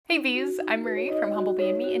Hey bees, I'm Marie from Humblebee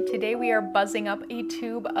and Me, and today we are buzzing up a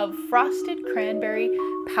tube of frosted cranberry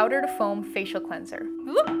powder to foam facial cleanser.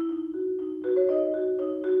 Whoop.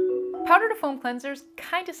 Powder to foam cleansers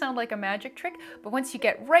kind of sound like a magic trick, but once you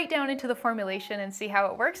get right down into the formulation and see how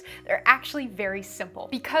it works, they're actually very simple.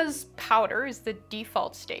 Because powder is the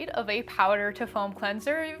default state of a powder to foam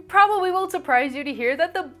cleanser, it probably won't surprise you to hear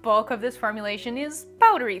that the bulk of this formulation is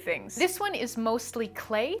powdery things. This one is mostly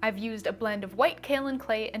clay. I've used a blend of white kaolin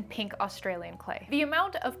clay and pink Australian clay. The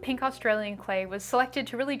amount of pink Australian clay was selected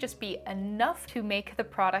to really just be enough to make the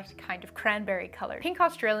product kind of cranberry colored. Pink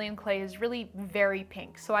Australian clay is really very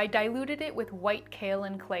pink, so I diluted it with white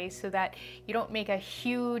kaolin clay so that you don't make a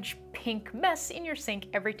huge pink mess in your sink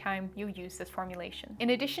every time you use this formulation. In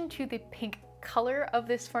addition to the pink color of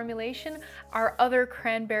this formulation, our other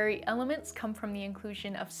cranberry elements come from the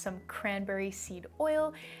inclusion of some cranberry seed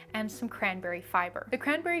oil and some cranberry fiber. The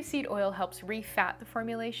cranberry seed oil helps refat the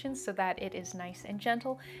formulation so that it is nice and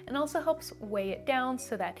gentle, and also helps weigh it down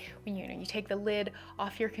so that when you take the lid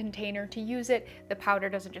off your container to use it, the powder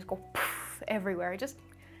doesn't just go poof everywhere. It just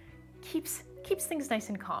keeps things nice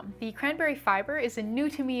and calm. The cranberry fiber is a new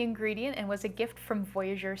to me ingredient and was a gift from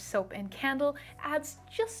Voyager Soap and Candle. Adds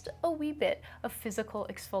just a wee bit of physical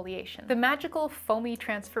exfoliation. The magical foamy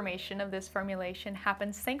transformation of this formulation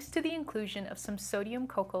happens thanks to the inclusion of some sodium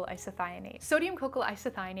Cocoyl isethionate. Sodium Cocoyl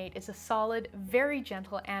isethionate is a solid, very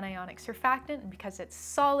gentle anionic surfactant, and because it's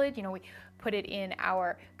solid, we put it in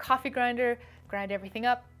our coffee grinder, grind everything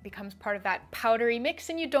up, becomes part of that powdery mix,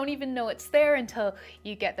 and you don't even know it's there until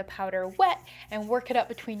you get the powder wet and work it up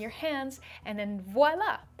between your hands, and then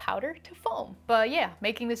voila, powder to foam. But yeah,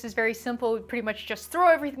 making this is very simple. We pretty much just throw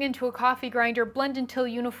everything into a coffee grinder, blend until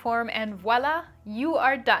uniform, and voila, you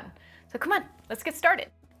are done. So come on, let's get started.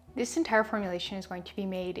 This entire formulation is going to be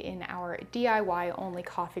made in our DIY only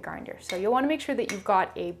coffee grinder. So you'll want to make sure that you've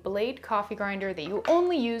got a blade coffee grinder that you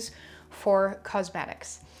only use for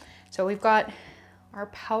cosmetics. So we've got our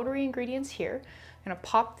powdery ingredients here. I'm gonna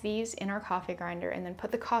pop these in our coffee grinder and then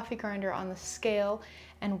put the coffee grinder on the scale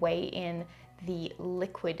and weigh in the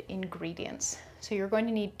liquid ingredients. So you're going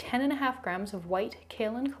to need 10.5 grams of white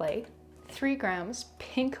kaolin clay, 3 grams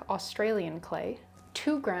pink Australian clay,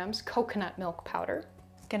 2 grams coconut milk powder.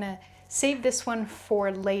 Gonna save this one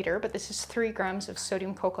for later, but this is 3 grams of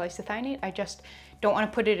sodium Cocoyl isethionate. I just don't want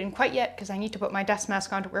to put it in quite yet because I need to put my dust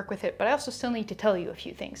mask on to work with it, but I also still need to tell you a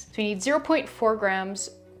few things. So you need 0.4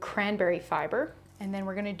 grams cranberry fiber, and then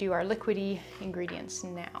we're going to do our liquidy ingredients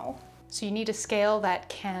now. So you need a scale that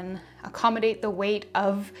can accommodate the weight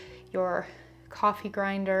of your coffee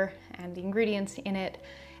grinder and the ingredients in it,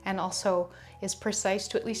 and also is precise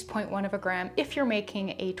to at least 0.1 of a gram if you're making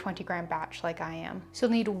a 20-gram batch like I am. So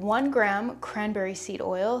you'll need 1 gram cranberry seed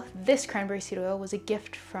oil. This cranberry seed oil was a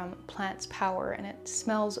gift from Plants Power and it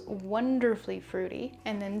smells wonderfully fruity.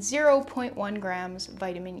 And then 0.1 grams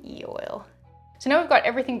vitamin E oil. So now we've got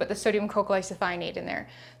everything but the sodium Cocoyl isethionate in there.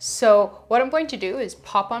 So what I'm going to do is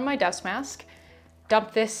pop on my dust mask,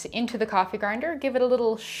 dump this into the coffee grinder, give it a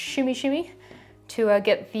little shimmy shimmy, to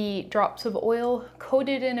get the drops of oil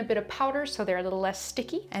coated in a bit of powder so they're a little less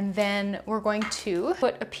sticky. And then we're going to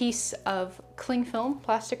put a piece of cling film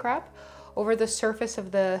plastic wrap over the surface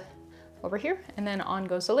of over here, and then on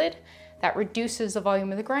goes the lid. That reduces the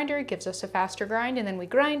volume of the grinder, gives us a faster grind, and then we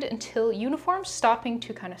grind until uniform, stopping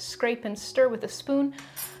to kind of scrape and stir with a spoon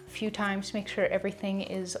a few times to make sure everything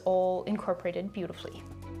is all incorporated beautifully.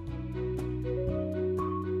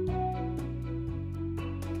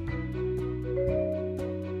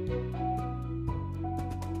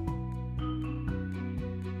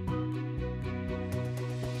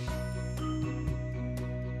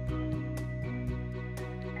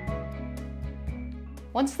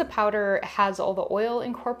 Once the powder has all the oil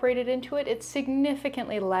incorporated into it, it's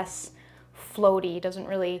significantly less floaty, doesn't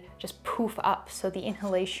really just poof up, so the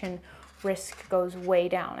inhalation risk goes way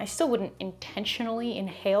down. I still wouldn't intentionally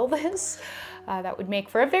inhale this. That would make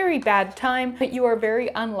for a very bad time, but you are very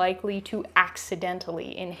unlikely to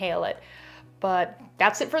accidentally inhale it. But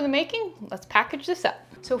that's it for the making. Let's package this up.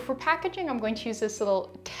 So for packaging, I'm going to use this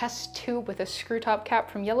little test tube with a screw top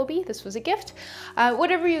cap from Humblebee. This was a gift.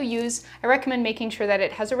 Whatever you use, I recommend making sure that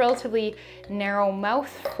it has a relatively narrow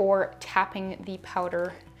mouth for tapping the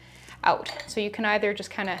powder out. So you can either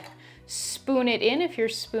just kind of spoon it in if your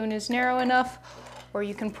spoon is narrow enough, or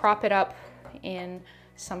you can prop it up in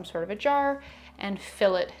some sort of a jar and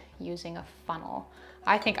fill it using a funnel.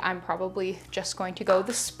 I think I'm probably just going to go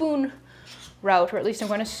the spoon route, or at least I'm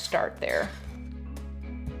going to start there.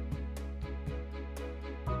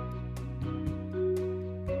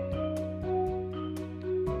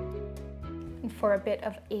 for a bit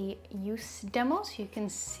of a use demo so you can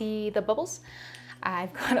see the bubbles.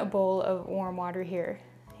 I've got a bowl of warm water here.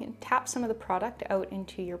 You can tap some of the product out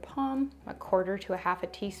into your palm. 1/4 to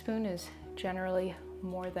 1/2 teaspoon is generally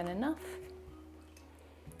more than enough.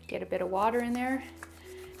 Get a bit of water in there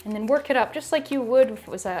and then work it up just like you would if it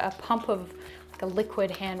was a pump of like a liquid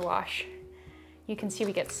hand wash. You can see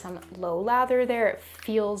we get some low lather there. It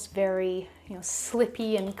feels very,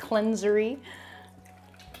 slippy and cleansery.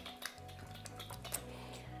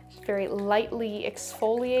 Just very lightly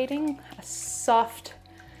exfoliating, a soft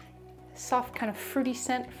kind of fruity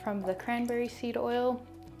scent from the cranberry seed oil.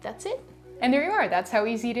 That's it. And there you are. That's how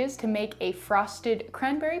easy it is to make a frosted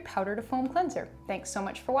cranberry powder to foam cleanser. Thanks so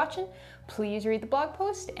much for watching. Please read the blog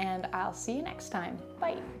post and I'll see you next time.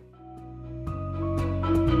 Bye.